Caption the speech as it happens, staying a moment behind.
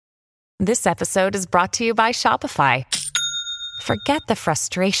This episode is brought to you by Shopify. Forget the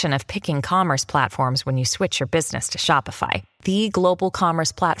frustration of picking commerce platforms when you switch your business to Shopify, the global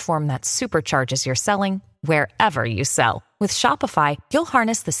commerce platform that supercharges your selling wherever you sell. With Shopify, you'll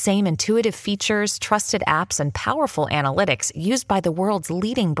harness the same intuitive features, trusted apps, and powerful analytics used by the world's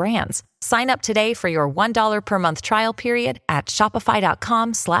leading brands. Sign up today for your $1 per month trial period at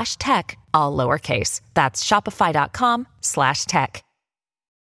shopify.com/tech, all lowercase. That's shopify.com/tech.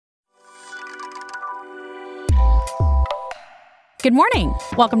 Good morning.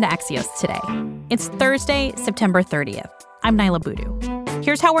 Welcome to Axios Today. It's Thursday, September 30th. I'm Nyla Boodoo.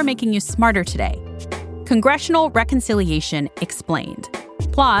 Here's how we're making you smarter today. Congressional reconciliation explained.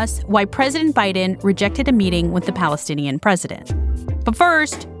 Plus, why President Biden rejected a meeting with the Palestinian president. But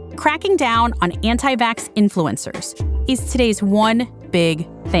first, cracking down on anti-vax influencers is today's one big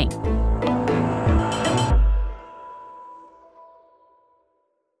thing.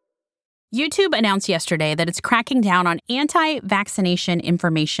 YouTube announced yesterday that it's cracking down on anti-vaccination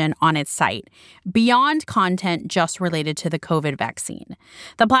information on its site, beyond content just related to the COVID vaccine.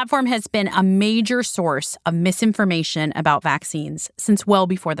 The platform has been a major source of misinformation about vaccines since well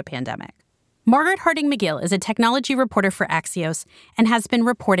before the pandemic. Margaret Harding McGill is a technology reporter for Axios and has been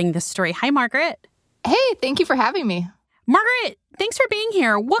reporting this story. Hi, Margaret. Hey, thank you for having me. Margaret, thanks for being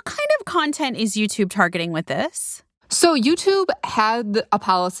here. What kind of content is YouTube targeting with this? So YouTube had a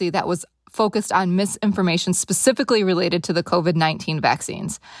policy that was focused on misinformation specifically related to the COVID-19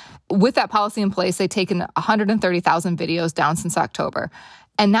 vaccines. With that policy in place, they've taken 130,000 videos down since October.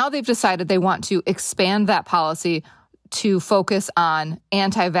 And now they've decided they want to expand that policy to focus on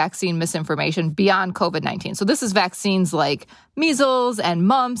anti-vaccine misinformation beyond COVID-19. So this is vaccines like measles and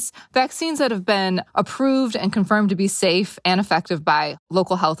mumps, vaccines that have been approved and confirmed to be safe and effective by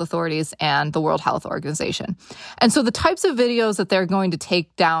local health authorities and the World Health Organization. And so the types of videos that they're going to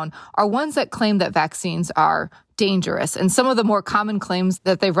take down are ones that claim that vaccines are dangerous. And some of the more common claims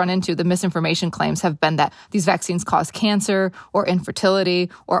that they've run into, the misinformation claims, have been that these vaccines cause cancer or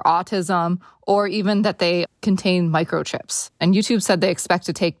infertility or autism, or even that they contain microchips. And YouTube said they expect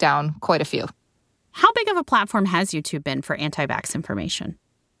to take down quite a few. How big of a platform has YouTube been for anti-vax information?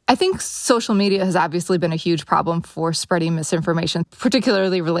 I think social media has obviously been a huge problem for spreading misinformation,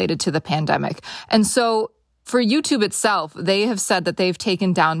 particularly related to the pandemic. And so for YouTube itself, they have said that they've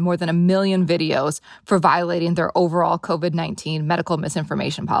taken down more than 1 million videos for violating their overall COVID-19 medical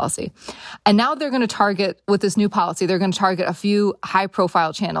misinformation policy. And now they're going to target, with this new policy, they're going to target a few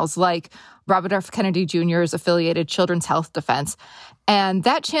high-profile channels like Robert F. Kennedy Jr.'s affiliated Children's Health Defense. And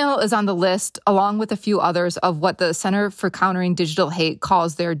that channel is on the list, along with a few others, of what the Center for Countering Digital Hate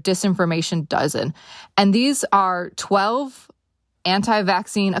calls their disinformation dozen. And these are 12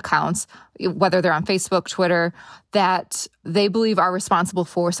 anti-vaccine accounts, whether they're on Facebook, Twitter, that they believe are responsible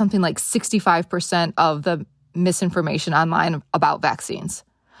for something like 65% of the misinformation online about vaccines.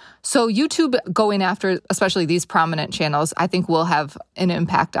 So YouTube going after especially these prominent channels, I think will have an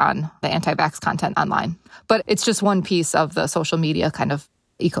impact on the anti-vax content online. But it's just one piece of the social media kind of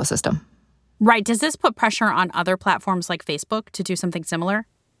ecosystem. Right. Does this put pressure on other platforms like Facebook to do something similar?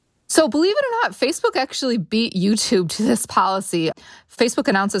 So believe it or not, Facebook actually beat YouTube to this policy. Facebook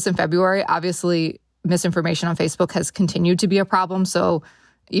announced this in February. Obviously, misinformation on Facebook has continued to be a problem. So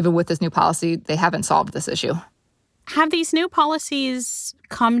even with this new policy, they haven't solved this issue. Have these new policies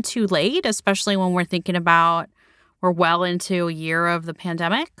come too late, especially when we're thinking about we're well into a year of the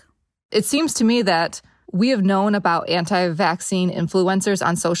pandemic? It seems to me that we have known about anti-vaccine influencers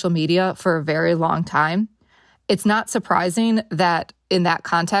on social media for a very long time. It's not surprising that in that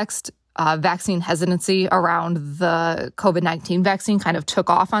context, vaccine hesitancy around the COVID-19 vaccine kind of took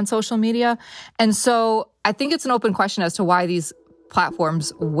off on social media. And so I think it's an open question as to why these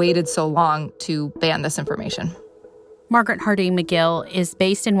platforms waited so long to ban this information. Margaret Harding McGill is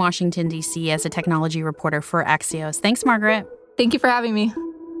based in Washington, D.C. as a technology reporter for Axios. Thanks, Margaret. Thank you for having me.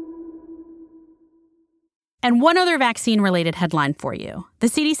 And one other vaccine-related headline for you. The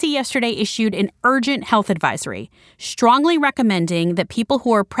CDC yesterday issued an urgent health advisory, strongly recommending that people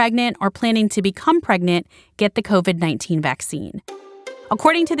who are pregnant or planning to become pregnant get the COVID-19 vaccine.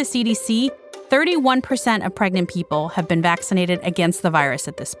 According to the CDC, 31% of pregnant people have been vaccinated against the virus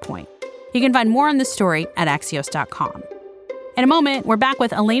at this point. You can find more on this story at Axios.com. In a moment, we're back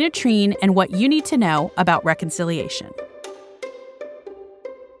with Elena Treen and what you need to know about reconciliation.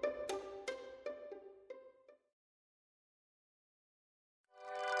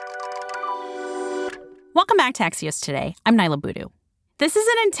 Welcome back to Axios Today. I'm Nyla Boodoo. This is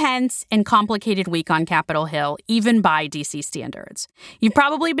an intense and complicated week on Capitol Hill, even by D.C. standards. You've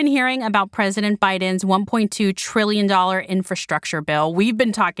probably been hearing about President Biden's $1.2 trillion infrastructure bill. We've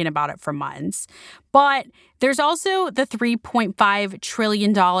been talking about it for months. But there's also the $3.5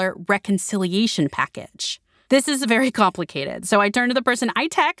 trillion reconciliation package. This is very complicated. So I turn to the person I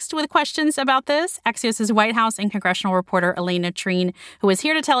text with questions about this, Axios' White House and congressional reporter Elena Treen, who is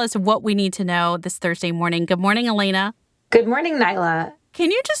here to tell us what we need to know this Thursday morning. Good morning, Elena. Good morning, Nyla.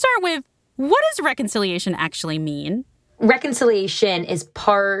 Can you just start with, what does reconciliation actually mean? Reconciliation is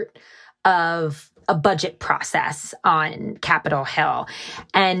part of a budget process on Capitol Hill.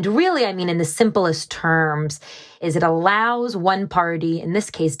 And really, I mean, in the simplest terms, is it allows one party, in this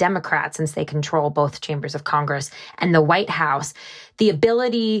case, Democrats, since they control both chambers of Congress and the White House, the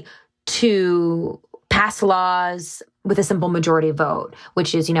ability to pass laws with a simple majority vote,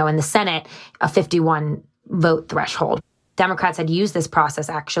 which is, in the Senate, a 51 vote threshold. Democrats had used this process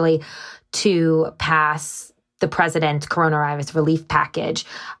actually to pass the president's coronavirus relief package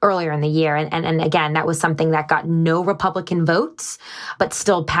earlier in the year. And again, that was something that got no Republican votes, but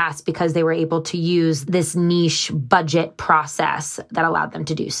still passed because they were able to use this niche budget process that allowed them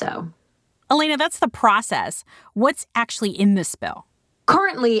to do so. Elena, that's the process. What's actually in this bill?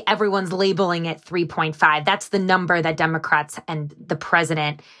 Currently, everyone's labeling it 3.5. That's the number that Democrats and the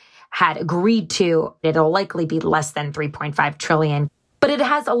president had agreed to. It'll likely be less than 3.5 trillion. But it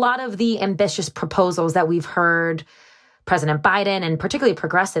has a lot of the ambitious proposals that we've heard President Biden and particularly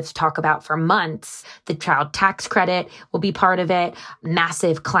progressives talk about for months. The child tax credit will be part of it.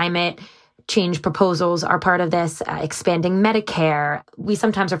 Massive climate change proposals are part of this, expanding Medicare. We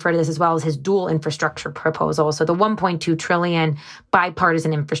sometimes refer to this as well as his dual infrastructure proposal. So the 1.2 trillion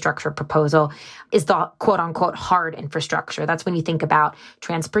bipartisan infrastructure proposal is the quote unquote hard infrastructure. That's when you think about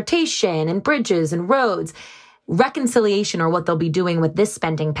transportation and bridges and roads. Reconciliation, or what they'll be doing with this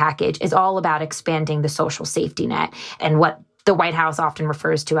spending package, is all about expanding the social safety net and what the White House often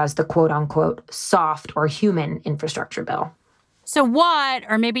refers to as the quote unquote soft or human infrastructure bill. So what,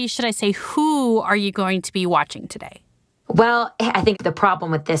 or maybe should I say who, are you going to be watching today? Well, I think the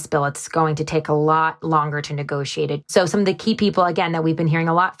problem with this bill, it's going to take a lot longer to negotiate it. So some of the key people, again, that we've been hearing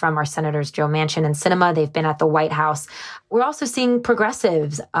a lot from are Senators Joe Manchin and Sinema. They've been at the White House. We're also seeing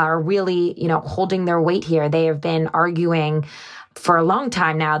progressives are really, holding their weight here. They have been arguing for a long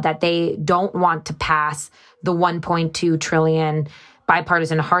time now that they don't want to pass the 1.2 trillion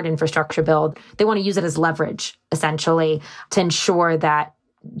bipartisan hard infrastructure bill. They want to use it as leverage, essentially, to ensure that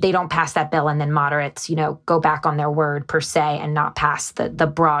they don't pass that bill and then moderates, go back on their word per se and not pass the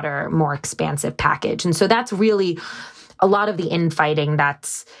broader, more expansive package. And so that's really a lot of the infighting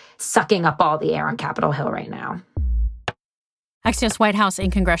that's sucking up all the air on Capitol Hill right now. Axios White House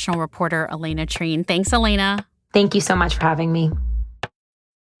and congressional reporter Elena Treen. Thanks, Elena. Thank you so much for having me.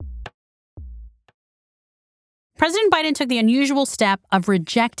 President Biden took the unusual step of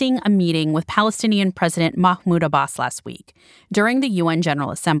rejecting a meeting with Palestinian President Mahmoud Abbas last week during the UN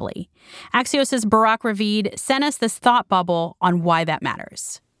General Assembly. Axios' Barak Ravid sent us this thought bubble on why that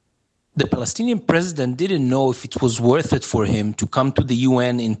matters. The Palestinian president didn't know if it was worth it for him to come to the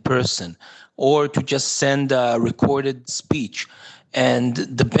UN in person or to just send a recorded speech. And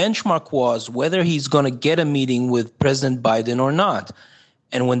the benchmark was whether he's going to get a meeting with President Biden or not.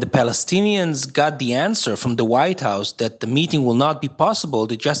 And when the Palestinians got the answer from the White House that the meeting will not be possible,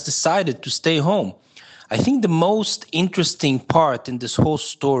 they just decided to stay home. I think the most interesting part in this whole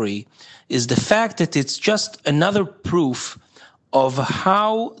story is the fact that it's just another proof of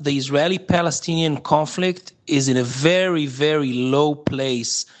how the Israeli-Palestinian conflict is in a very, very low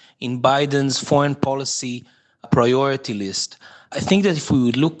place in Biden's foreign policy priority list. I think that if we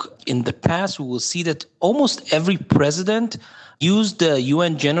would look in the past, we will see that almost every president used the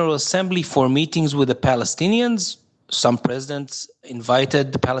UN General Assembly for meetings with the Palestinians. Some presidents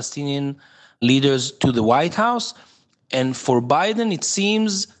invited the Palestinian leaders to the White House. And for Biden, it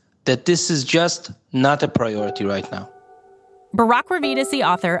seems that this is just not a priority right now. Barak Ravid is the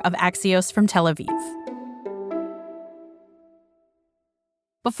author of Axios from Tel Aviv.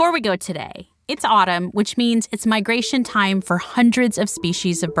 Before we go today, it's autumn, which means it's migration time for hundreds of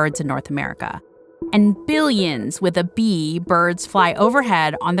species of birds in North America. And billions with a B birds fly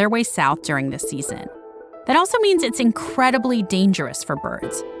overhead on their way south during this season. That also means it's incredibly dangerous for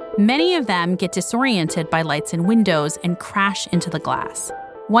birds. Many of them get disoriented by lights in windows and crash into the glass.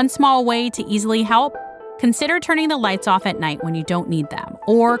 One small way to easily help? Consider turning the lights off at night when you don't need them,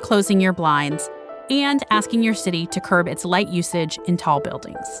 or closing your blinds, and asking your city to curb its light usage in tall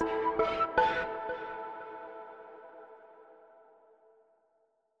buildings.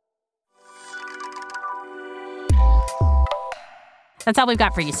 That's all we've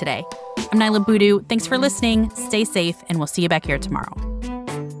got for you today. I'm Nyla Boodoo. Thanks for listening. Stay safe, and we'll see you back here tomorrow.